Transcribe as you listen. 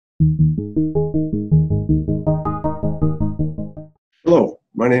Hello,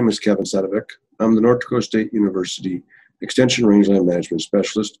 my name is Kevin Sedivic. I'm the North Dakota State University Extension Rangeland Management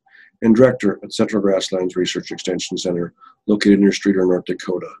Specialist and Director at Central Grasslands Research Extension Center located near Streeter, North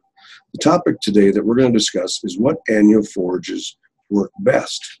Dakota. The topic today that we're going to discuss is what annual forages work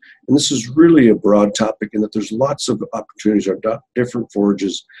best. And this is really a broad topic in that there's lots of opportunities or different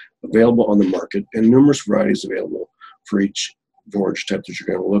forages available on the market and numerous varieties available for each forage type that you're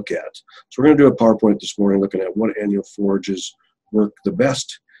going to look at. So we're going to do a PowerPoint this morning looking at what annual forages work the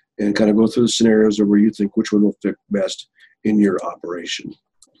best and kind of go through the scenarios of where you think which one will fit best in your operation.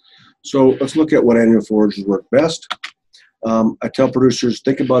 So let's look at what annual forages work best. I tell producers,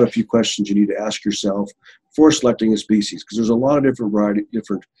 think about a few questions you need to ask yourself before selecting a species, because there's a lot of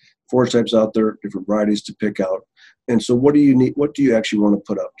different forage types out there, different varieties to pick out. And so what do you need? What do you actually want to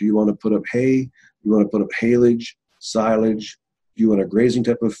put up? Do you want to put up hay? Do you want to put up haylage, silage? Do you want a grazing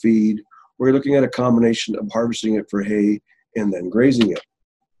type of feed? Or you're looking at a combination of harvesting it for hay and then grazing it.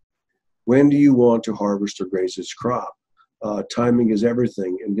 When do you want to harvest or graze this crop? Timing is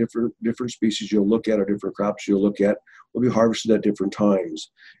everything, and different species you'll look at or different crops you'll look at will be harvested at different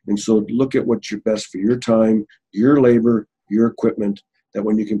times. And so look at what's your best for your time, your labor, your equipment, that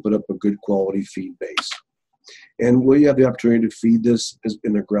when you can put up a good quality feed base. And will you have the opportunity to feed this as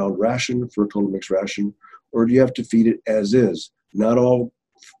in a ground ration for a total mixed ration, or do you have to feed it as is? Not all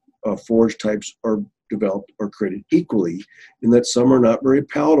forage types are developed or created equally, in that some are not very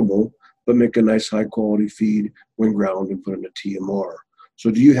palatable, but make a nice high quality feed when ground and put in a TMR.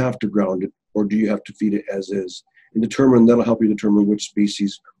 So do you have to ground it, or do you have to feed it as is? And that'll help you determine which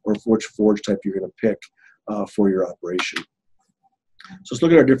species or which forage type you're going to pick for your operation. So let's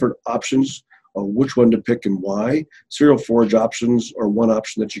look at our different options of which one to pick and why. Cereal forage options are one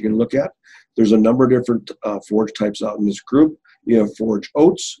option that you can look at. There's a number of different forage types out in this group. You have forage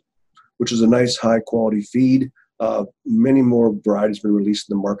oats, which is a nice high quality feed. Many more varieties have been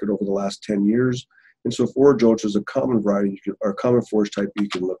released in the market over the last 10 years. And so forage oats is a common variety or common forage type you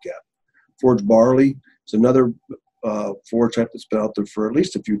can look at. Forage barley is another forage type that's been out there for at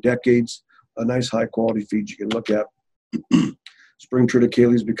least a few decades. A nice high quality feed you can look at. Spring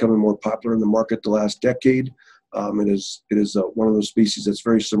triticale is becoming more popular in the market the last decade. It is one of those species that's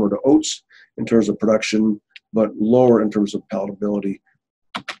very similar to oats in terms of production, but lower in terms of palatability.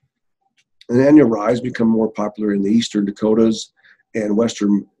 And annual rye has become more popular in the eastern Dakotas and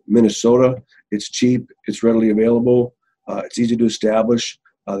western Minnesota. It's cheap, it's readily available, it's easy to establish.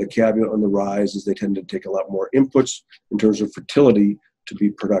 The caveat on the rye is they tend to take a lot more inputs in terms of fertility to be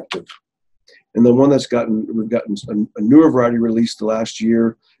productive. And the one we've gotten a newer variety released the last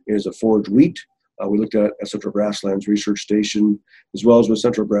year is a forage wheat. We looked at Central Grasslands Research Station, as well as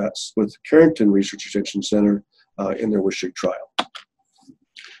with Carrington Research Extension Center in their Wishick trial.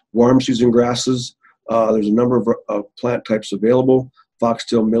 Warm season grasses, there's a number of plant types available.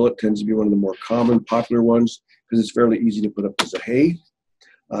 Foxtail millet tends to be one of the more common, popular ones because it's fairly easy to put up as a hay.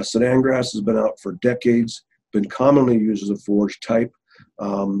 Sedan grass has been out for decades, been commonly used as a forage type.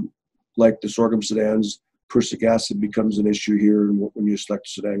 Like the sorghum sedans, prussic acid becomes an issue here when you select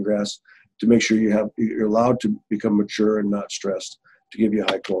sedan grass to make sure you're allowed to become mature and not stressed to give you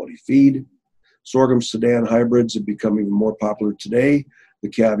a high quality feed. Sorghum sedan hybrids have become even more popular today. The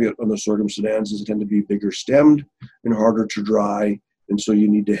caveat on the sorghum sedans is they tend to be bigger stemmed and harder to dry, and so you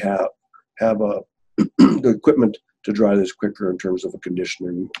need to have the equipment to dry this quicker in terms of a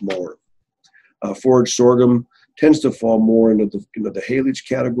conditioner mower. Forage sorghum tends to fall more into the haylage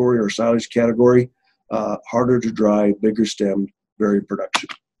category or silage category, harder to dry, bigger stemmed, very production.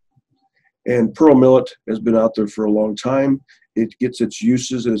 And pearl millet has been out there for a long time. It gets its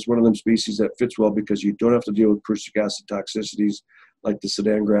uses, and it's one of them species that fits well because you don't have to deal with prussic acid toxicities like the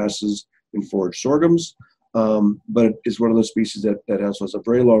sedan grasses and forage sorghums. But it's one of those species that has a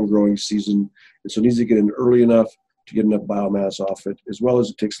very long growing season, and so it needs to get in early enough to get enough biomass off it, as well as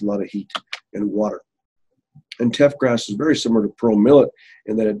it takes a lot of heat and water. And teff grass is very similar to pearl millet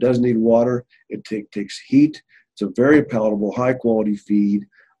in that it does need water. It takes heat. It's a very palatable, high quality feed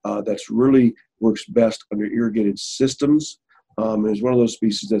that's really works best under irrigated systems. And is one of those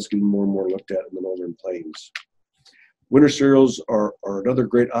species that's getting more and more looked at in the northern plains. Winter cereals are another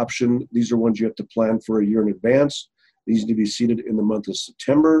great option. These are ones you have to plan for a year in advance. These need to be seeded in the month of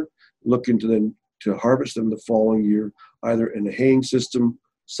September. Look into them to harvest them the following year, either in a haying system,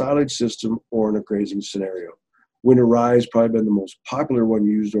 silage system, or in a grazing scenario. Winter rye has probably been the most popular one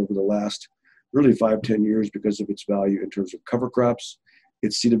used over the last really 5-10 years because of its value in terms of cover crops,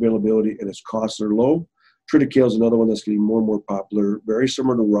 its seed availability, and its costs are low. Triticale is another one that's getting more and more popular, very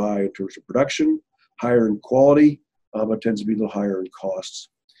similar to rye in terms of production, higher in quality, but tends to be a little higher in costs.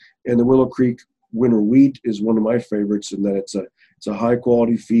 And the Willow Creek winter wheat is one of my favorites in that it's a high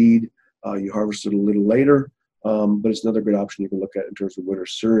quality feed. You harvest it a little later, but it's another good option you can look at in terms of winter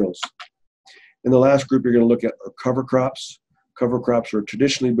cereals. And the last group you're going to look at are cover crops. Cover crops are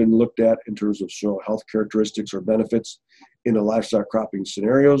traditionally been looked at in terms of soil health characteristics or benefits in the livestock cropping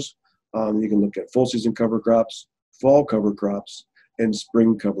scenarios. You can look at full season cover crops, fall cover crops, and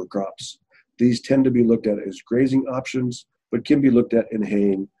spring cover crops. These tend to be looked at as grazing options, but can be looked at in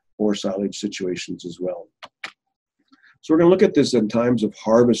haying or silage situations as well. So we're going to look at this in times of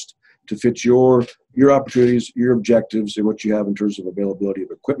harvest to fit your opportunities, your objectives, and what you have in terms of availability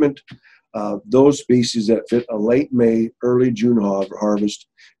of equipment. Those species that fit a late May, early June harvest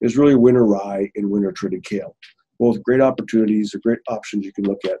is really winter rye and winter triticale. Both great opportunities or great options you can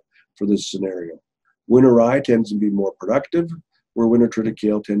look at for this scenario. Winter rye tends to be more productive, where winter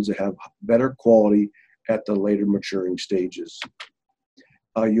triticale tends to have better quality at the later maturing stages.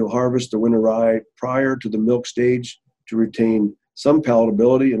 You'll harvest the winter rye prior to the milk stage to retain some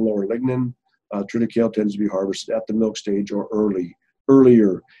palatability and lower lignin. Triticale tends to be harvested at the milk stage or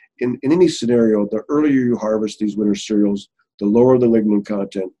earlier. In any scenario, the earlier you harvest these winter cereals, the lower the lignin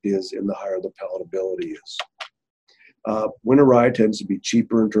content is and the higher the palatability is. Winter rye tends to be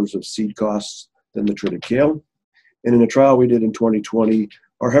cheaper in terms of seed costs than the triticale. And in a trial we did in 2020,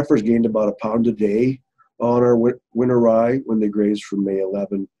 our heifers gained about a pound a day on our winter rye when they grazed from May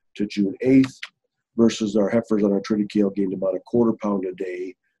 11 to June 8th, versus our heifers on our triticale gained about a quarter pound a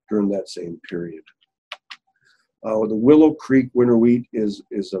day during that same period. The Willow Creek winter wheat is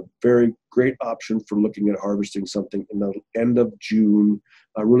a very great option for looking at harvesting something in the end of June,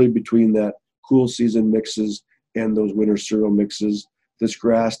 really between that cool season mixes and those winter cereal mixes. This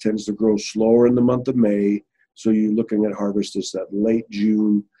grass tends to grow slower in the month of May, so you're looking at harvest this at late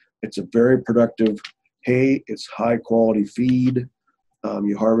June. It's a very productive hay. It's high quality feed.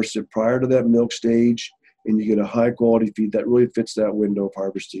 You harvest it prior to that milk stage, and you get a high quality feed that really fits that window of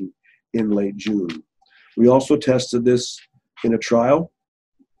harvesting in late June. We also tested this in a trial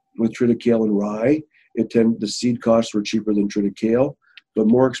with triticale and rye. The seed costs were cheaper than triticale, but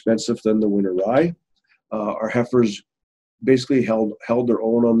more expensive than the winter rye. Our heifers basically held their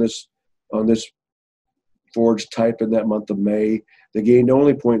own on this forage type in that month of May. They gained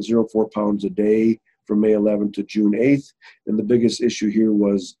only 0.04 pounds a day from May 11 to June 8th. And the biggest issue here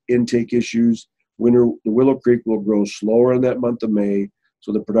was intake issues. The Willow Creek will grow slower in that month of May,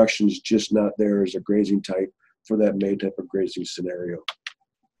 so the production is just not there as a grazing type for that May type of grazing scenario.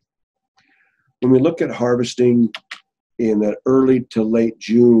 When we look at harvesting in that early to late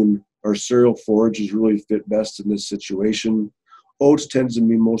June, our cereal forages really fit best in this situation. Oats tends to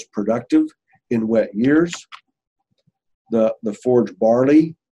be most productive in wet years. The forage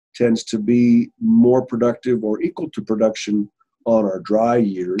barley tends to be more productive or equal to production on our dry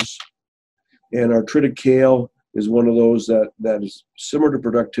years. And our triticale is one of those that is similar to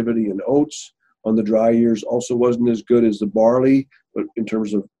productivity in oats on the dry years. Also wasn't as good as the barley, but in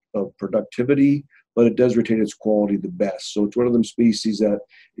terms of productivity, but it does retain its quality the best. So it's one of them species that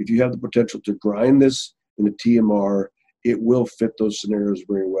if you have the potential to grind this in a TMR, it will fit those scenarios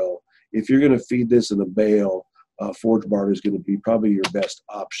very well. If you're going to feed this in a bale, forage barley is going to be probably your best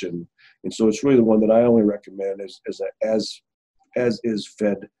option. And so it's really the one that I only recommend as is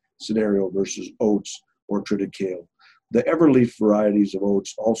fed scenario versus oats or triticale. The everleaf varieties of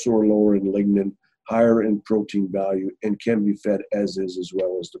oats also are lower in lignin, higher in protein value, and can be fed as is as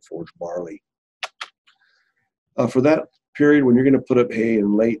well as the forage barley. For that period, when you're going to put up hay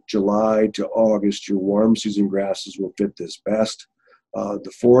in late July to August, your warm season grasses will fit this best.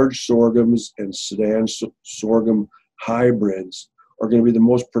 The forage sorghums and Sudan sorghum hybrids are going to be the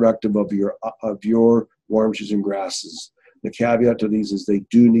most productive of your warm season grasses. The caveat to these is they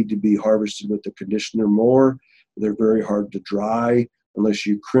do need to be harvested with the conditioner more. They're very hard to dry unless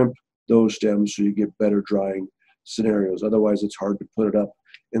you crimp those stems so you get better drying scenarios. Otherwise, it's hard to put it up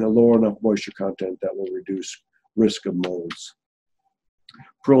in a low enough moisture content that will reduce risk of molds.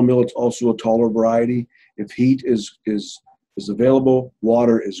 Pearl millet's also a taller variety. If heat is available,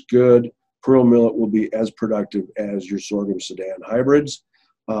 water is good, pearl millet will be as productive as your sorghum Sudan hybrids.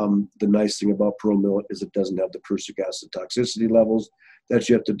 The nice thing about pearl millet is it doesn't have the prussic acid toxicity levels that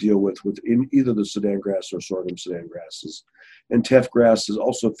you have to deal with within either the Sudan grass or sorghum Sudan grasses. And teff grasses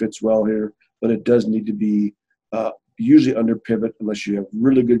also fits well here, but it does need to be usually under pivot unless you have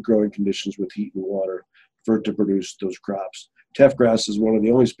really good growing conditions with heat and water for it to produce those crops. Teff grass is one of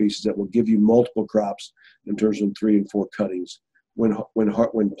the only species that will give you multiple crops in terms of 3 and 4 cuttings when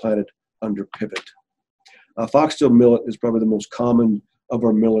planted under pivot. Foxtail millet is probably the most common of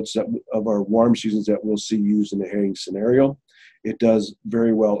our millets of our warm seasons that we'll see used in a haying scenario. It does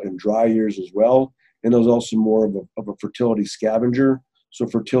very well in dry years as well. And there's also more of a fertility scavenger. So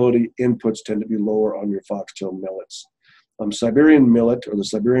fertility inputs tend to be lower on your foxtail millets. Siberian millet, or the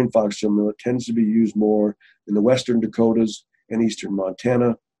Siberian foxtail millet, tends to be used more in the western Dakotas and eastern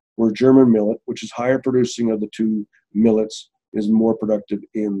Montana, where German millet, which is higher producing of the two millets, is more productive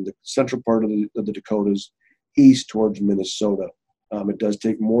in the central part of the Dakotas, east towards Minnesota. It does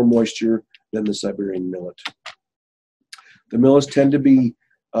take more moisture than the Siberian millet. The millets tend to be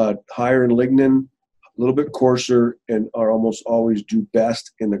higher in lignin, a little bit coarser, and are almost always do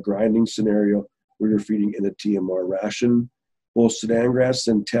best in the grinding scenario where you're feeding in a TMR ration. Both Sudan grass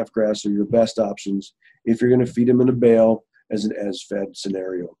and teff grass are your best options if you're going to feed them in a bale as an as-fed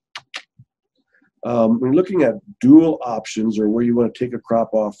scenario. When you're looking at dual options, or where you want to take a crop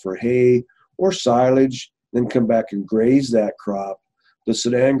off for hay or silage, then come back and graze that crop, the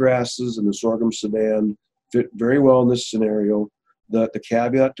Sudan grasses and the sorghum Sudan fit very well in this scenario. The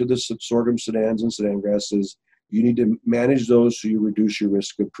caveat to the sorghum Sudans and Sudan grasses, you need to manage those so you reduce your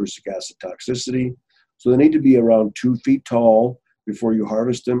risk of prussic acid toxicity. So they need to be around 2 feet tall before you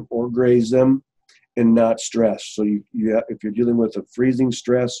harvest them or graze them, and not stressed. So if you're dealing with a freezing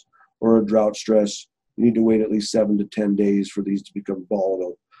stress or a drought stress, you need to wait at least 7 to 10 days for these to become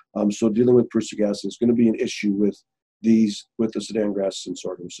volatile. So dealing with prussic acid is going to be an issue with the Sudan grasses and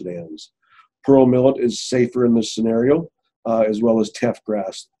sorghum Sudans. Pearl millet is safer in this scenario, as well as teff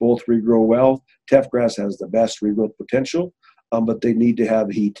grass. Both regrow well. Teff grass has the best regrowth potential, but they need to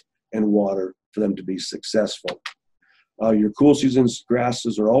have heat and water for them to be successful. Your cool seasons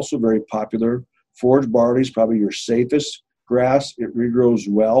grasses are also very popular. Forage barley is probably your safest grass. It regrows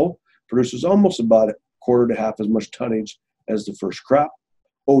well, produces almost about a quarter to half as much tonnage as the first crop.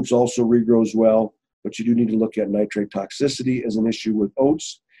 Oats also regrows well, but you do need to look at nitrate toxicity as an issue with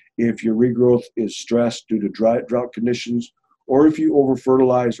oats. If your regrowth is stressed due to drought conditions, or if you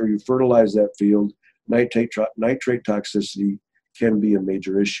over-fertilize or you fertilize that field, nitrate toxicity can be a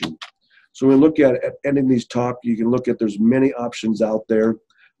major issue. So when we look at ending these talk, you can look at there's many options out there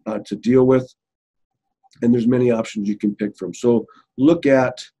to deal with, and there's many options you can pick from. So look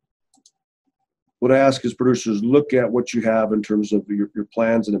at, what I ask is producers, look at what you have in terms of your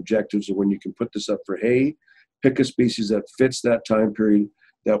plans and objectives of when you can put this up for hay. Pick a species that fits that time period,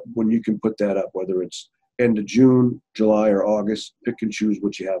 that when you can put that up, whether it's end of June, July, or August, pick and choose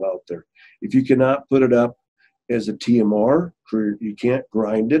what you have out there. If you cannot put it up as a TMR, you can't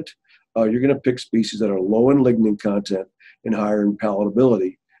grind it, you're going to pick species that are low in lignin content and higher in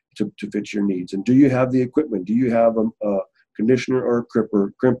palatability to fit your needs. And do you have the equipment? Do you have a conditioner or a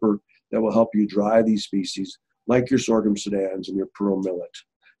crimper that will help you dry these species, like your sorghum Sudans and your pearl millet?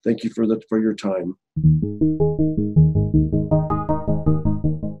 Thank you for your time.